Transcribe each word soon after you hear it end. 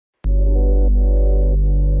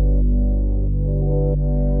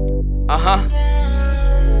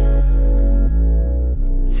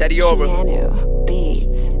Teddy over.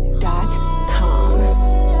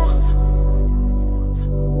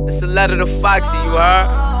 PianoBeats.com. It's a letter to Foxxy, you heard?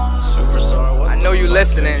 Superstar, I know you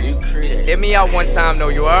listening. Hit me out one time, though,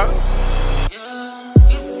 you heard?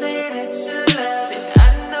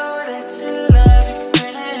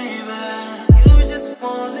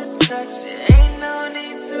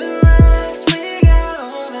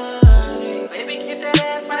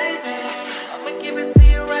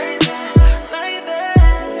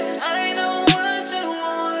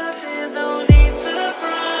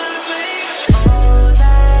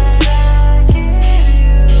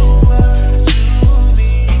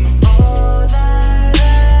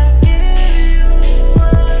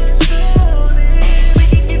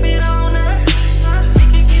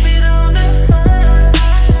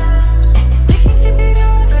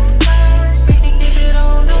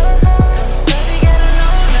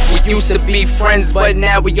 Used to be friends, but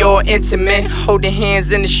now we all intimate. Holding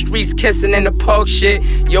hands in the streets, kissing in the park shit.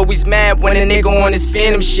 You always mad when a nigga on his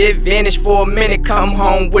phantom shit. Vanish for a minute, come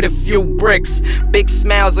home with a few bricks. Big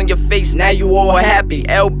smiles on your face, now you all happy.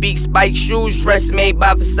 LB spike shoes, dress made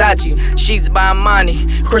by Versace. Sheets by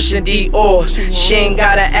Armani, Christian Dior. She ain't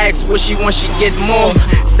gotta ask what she wants, she get more.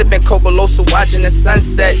 Sipping Coca-Cola, watching the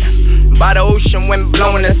sunset. By the ocean, wind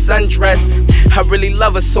blowing a sundress. I really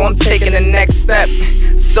love her, so I'm taking the next step.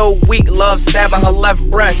 So weak, love stabbing her left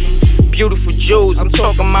breast. Beautiful jewels, I'm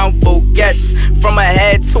talking about bouquets. From her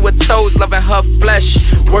head to her toes, loving her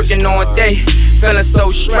flesh. Working all day, feeling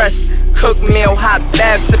so stressed. Cook meal, hot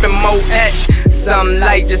bath, sipping Moet. Something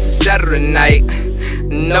light just to settle the night.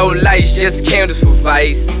 No lights, just candles for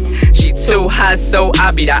vice. She too hot, so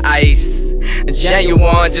I be the ice.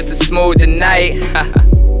 Genuine, just to smooth the night.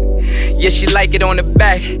 Yeah, she like it on the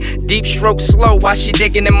back. Deep stroke slow while she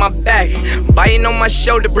digging in my back. Biting on my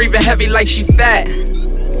shoulder, breathing heavy like she fat.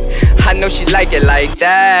 I know she like it like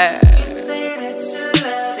that. You say that you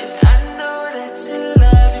love it, I know that you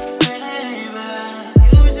love it,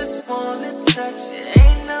 baby. You just wanna touch it,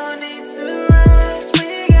 ain't no need to rush.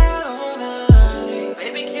 We got all night,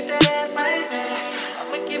 baby, keep that ass right there.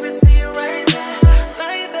 I'ma give it to you right there,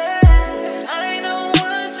 like that. I know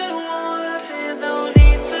what you want, there's no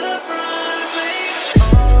need to front, baby.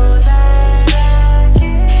 All night I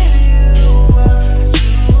give you what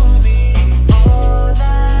you need. All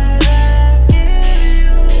night I give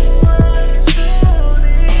you what you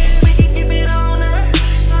need. We can keep it on the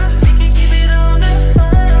hush, we can keep it on the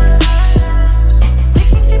hush. We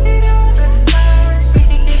can keep it on the hush, we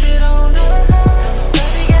can keep it on the hush.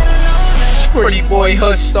 Baby, gotta know that. Pretty boy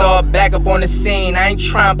hood star, back up on the scene. I ain't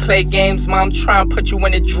trying to play games, mom, I'm trying to put you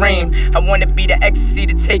in a dream. I wanna be the ecstasy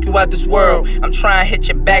to take you out this world. I'm trying to hit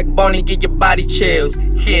your backbone and get your body chills.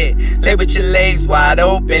 Yeah, lay with your legs wide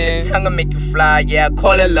open. Tongue will make you fly, yeah, I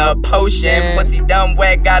call it love potion. Pussy done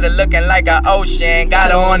wet, got her looking like an ocean.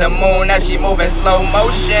 Got her on the moon, now she moving slow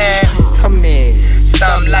motion. Come in.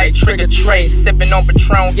 Something like Trigger Trey, sipping on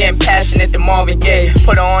Patron, getting passionate to Marvin Gaye.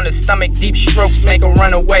 Put her on the stomach, deep strokes make her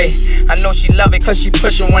run away. I know she love it cause she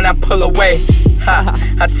pushin' when I pull away. Ha,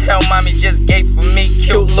 I tell mommy just gave for me.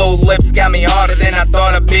 Cute little lips got me harder than I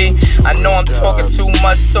thought I'd be. I know I'm talking too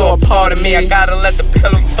much, so a part of me. I gotta let the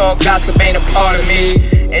pillow talk, gossip ain't a part of me.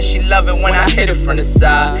 And she love it when I hit it from the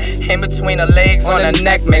side. In between her legs, on her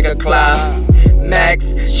neck, make her climb.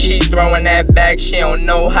 Max, she throwing that back, she don't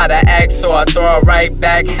know how to act, so I throw her right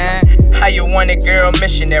back. How you want it, girl?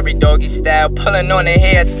 Missionary doggy style, pulling on the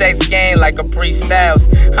hair, sex game like a Styles.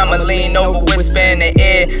 I'ma lean over, whisper in the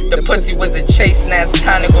air. The pussy was a chase, now it's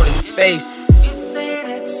time to go to space. You say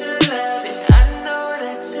that you love it, I know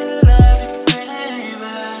that you love it,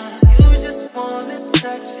 baby. You just wanna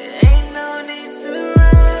touch it, ain't no need to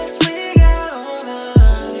rush. We got all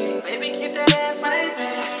night, baby, keep that ass right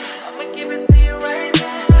there. I'ma give it to you right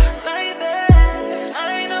there, like that.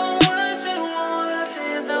 I know what you want,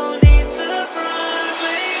 there's no need to front,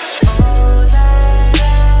 baby. All night I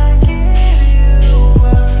give you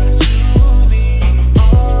what you need.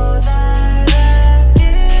 All night I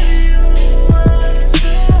give you what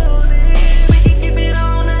you need. We can keep it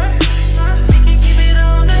on the hush, we can keep it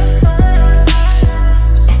on the hush.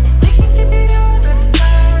 We can keep it on the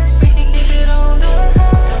hush, we can keep it on the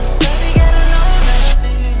hush. Baby, gotta know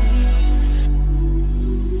nothing.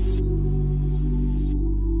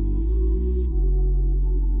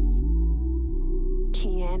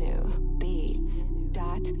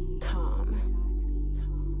 PianoBeats.com.